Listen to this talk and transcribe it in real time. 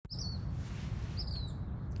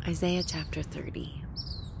Isaiah chapter 30.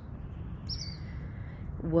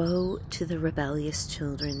 Woe to the rebellious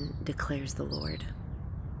children, declares the Lord,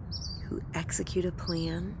 who execute a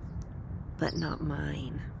plan, but not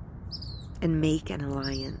mine, and make an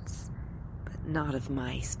alliance, but not of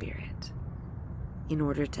my spirit, in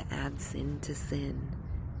order to add sin to sin,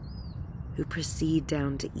 who proceed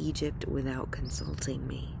down to Egypt without consulting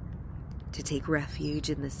me, to take refuge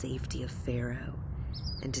in the safety of Pharaoh,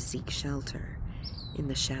 and to seek shelter in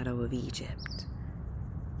the shadow of Egypt.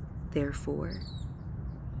 Therefore,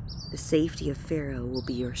 the safety of Pharaoh will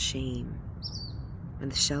be your shame, and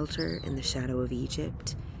the shelter in the shadow of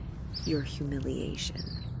Egypt, your humiliation.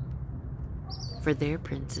 For their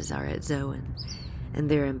princes are at Zoan, and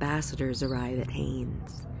their ambassadors arrive at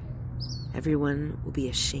Hanes. Everyone will be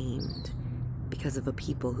ashamed because of a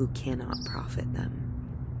people who cannot profit them,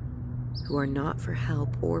 who are not for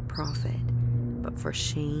help or profit, but for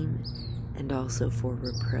shame and also for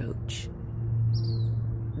reproach.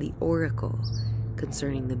 The oracle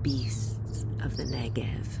concerning the beasts of the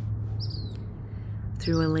Negev.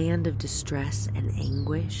 Through a land of distress and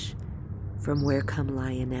anguish, from where come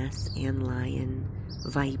lioness and lion,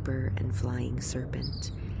 viper and flying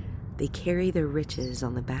serpent, they carry their riches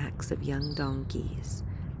on the backs of young donkeys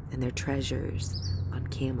and their treasures on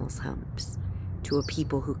camels' humps, to a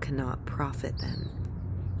people who cannot profit them,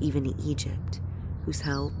 even Egypt, whose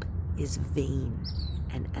help is vain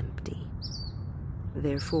and empty.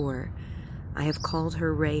 Therefore, I have called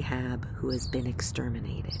her Rahab, who has been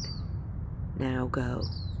exterminated. Now go,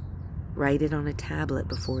 write it on a tablet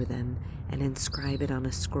before them, and inscribe it on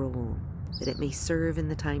a scroll, that it may serve in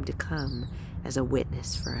the time to come as a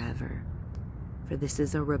witness forever. For this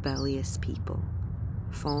is a rebellious people,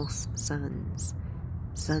 false sons,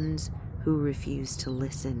 sons who refuse to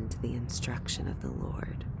listen to the instruction of the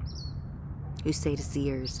Lord, who say to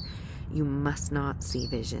seers, you must not see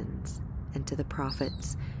visions, and to the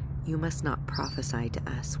prophets, you must not prophesy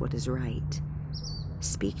to us what is right.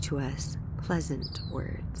 Speak to us pleasant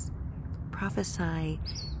words. Prophesy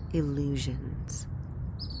illusions.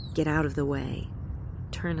 Get out of the way.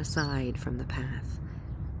 Turn aside from the path.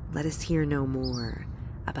 Let us hear no more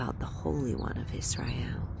about the Holy One of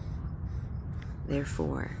Israel.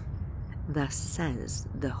 Therefore, thus says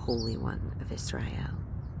the Holy One of Israel,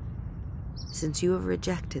 since you have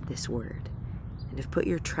rejected this word, and have put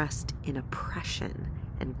your trust in oppression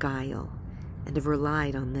and guile, and have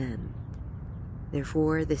relied on them,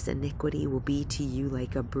 therefore this iniquity will be to you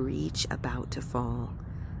like a breach about to fall,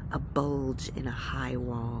 a bulge in a high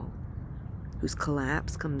wall, whose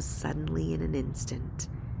collapse comes suddenly in an instant,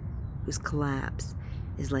 whose collapse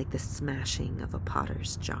is like the smashing of a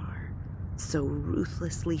potter's jar, so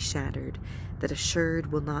ruthlessly shattered that a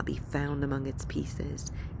sherd will not be found among its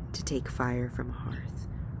pieces to take fire from a hearth,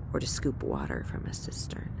 or to scoop water from a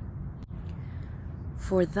cistern.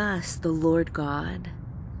 For thus the Lord God,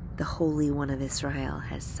 the Holy One of Israel,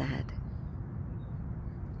 has said,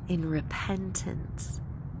 in repentance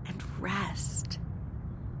and rest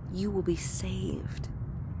you will be saved.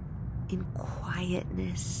 In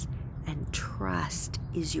quietness and trust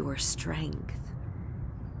is your strength.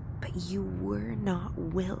 But you were not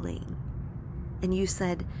willing, and you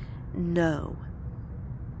said, no,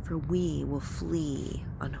 for we will flee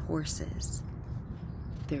on horses.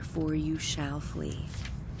 Therefore you shall flee,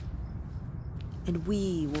 and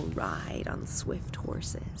we will ride on swift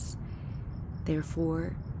horses.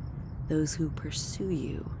 Therefore those who pursue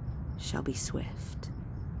you shall be swift.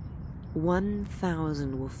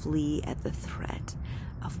 1,000 will flee at the threat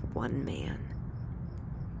of one man.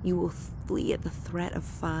 You will flee at the threat of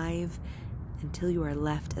 5 until you are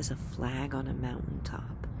left as a flag on a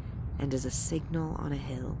mountaintop and as a signal on a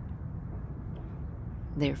hill.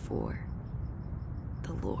 Therefore,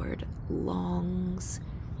 the Lord longs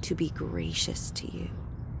to be gracious to you,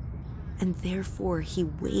 and therefore he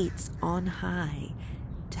waits on high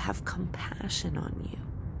to have compassion on you.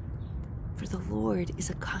 For the Lord is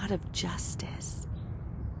a God of justice.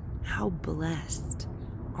 How blessed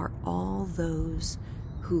are all those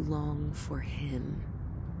who long for him.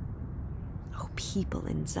 O people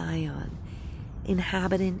in Zion,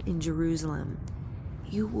 inhabitant in Jerusalem,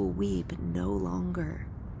 you will weep no longer.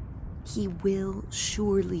 He will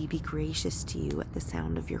surely be gracious to you at the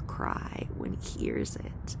sound of your cry when he hears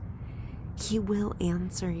it. He will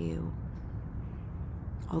answer you.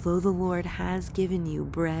 Although the Lord has given you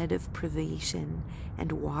bread of privation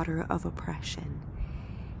and water of oppression,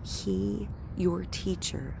 he, your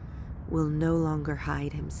teacher, will no longer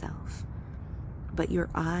hide himself, but your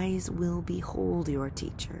eyes will behold your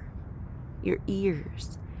teacher. Your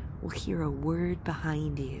ears will hear a word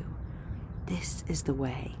behind you. This is the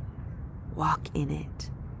way. Walk in it,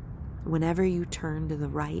 whenever you turn to the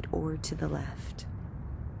right or to the left.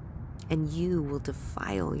 And you will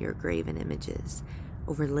defile your graven images,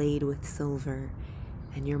 overlaid with silver,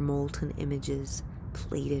 and your molten images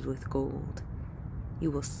plated with gold.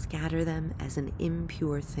 You will scatter them as an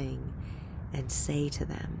impure thing, and say to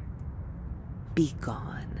them, "Be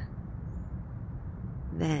gone."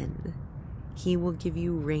 Then he will give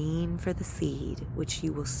you rain for the seed which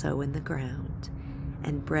you will sow in the ground,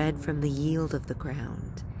 and bread from the yield of the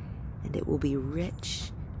ground, and it will be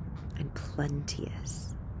rich and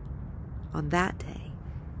plenteous. On that day,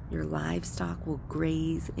 your livestock will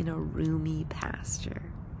graze in a roomy pasture.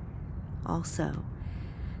 Also,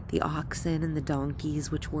 the oxen and the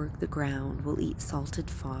donkeys which work the ground will eat salted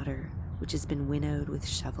fodder, which has been winnowed with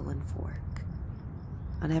shovel and fork.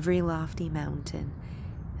 On every lofty mountain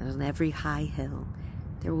and on every high hill,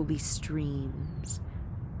 there will be streams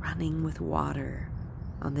running with water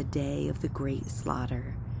on the day of the great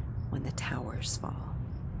slaughter, when the towers fall.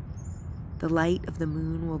 The light of the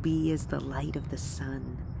moon will be as the light of the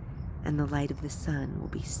sun, and the light of the sun will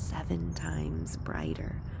be 7 times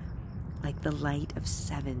brighter, like the light of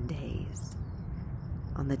 7 days.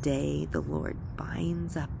 On the day the Lord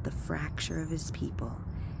binds up the fracture of his people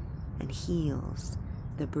and heals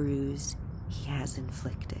the bruise he has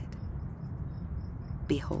inflicted.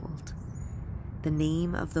 Behold, the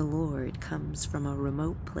name of the Lord comes from a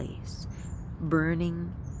remote place.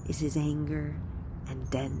 Burning is his anger, and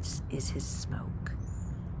dense is his smoke.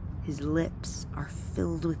 His lips are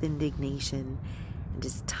filled with indignation, and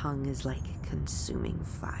his tongue is like a consuming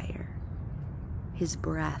fire. His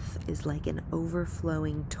breath is like an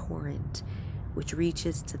overflowing torrent, which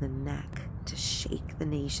reaches to the neck to shake the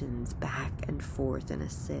nations back and forth in a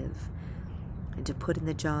sieve, and to put in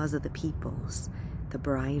the jaws of the peoples the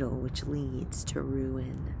bridle which leads to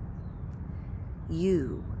ruin.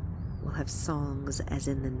 You will have songs as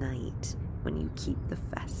in the night when you keep the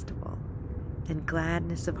festival, and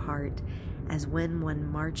gladness of heart as when one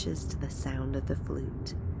marches to the sound of the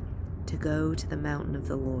flute, to go to the mountain of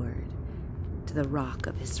the Lord, to the rock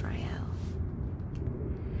of Israel.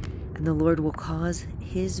 And the Lord will cause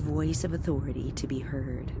his voice of authority to be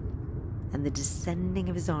heard, and the descending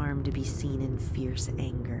of his arm to be seen in fierce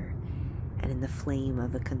anger, and in the flame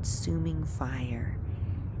of a consuming fire,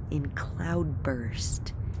 in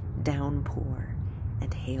cloudburst, downpour,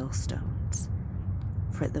 and hailstones.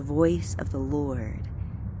 For at the voice of the Lord,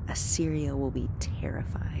 Assyria will be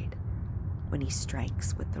terrified when he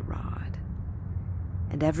strikes with the rod.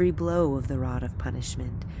 And every blow of the rod of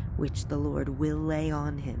punishment, which the Lord will lay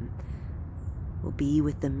on him, will be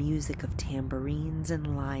with the music of tambourines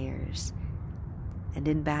and lyres, and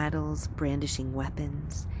in battles brandishing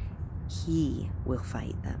weapons, he will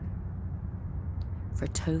fight them. For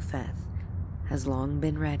Topheth has long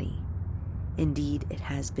been ready. Indeed, it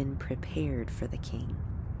has been prepared for the king.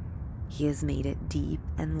 He has made it deep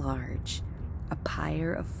and large, a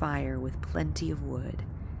pyre of fire with plenty of wood.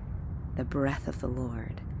 The breath of the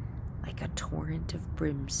Lord, like a torrent of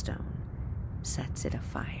brimstone, sets it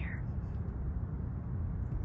afire.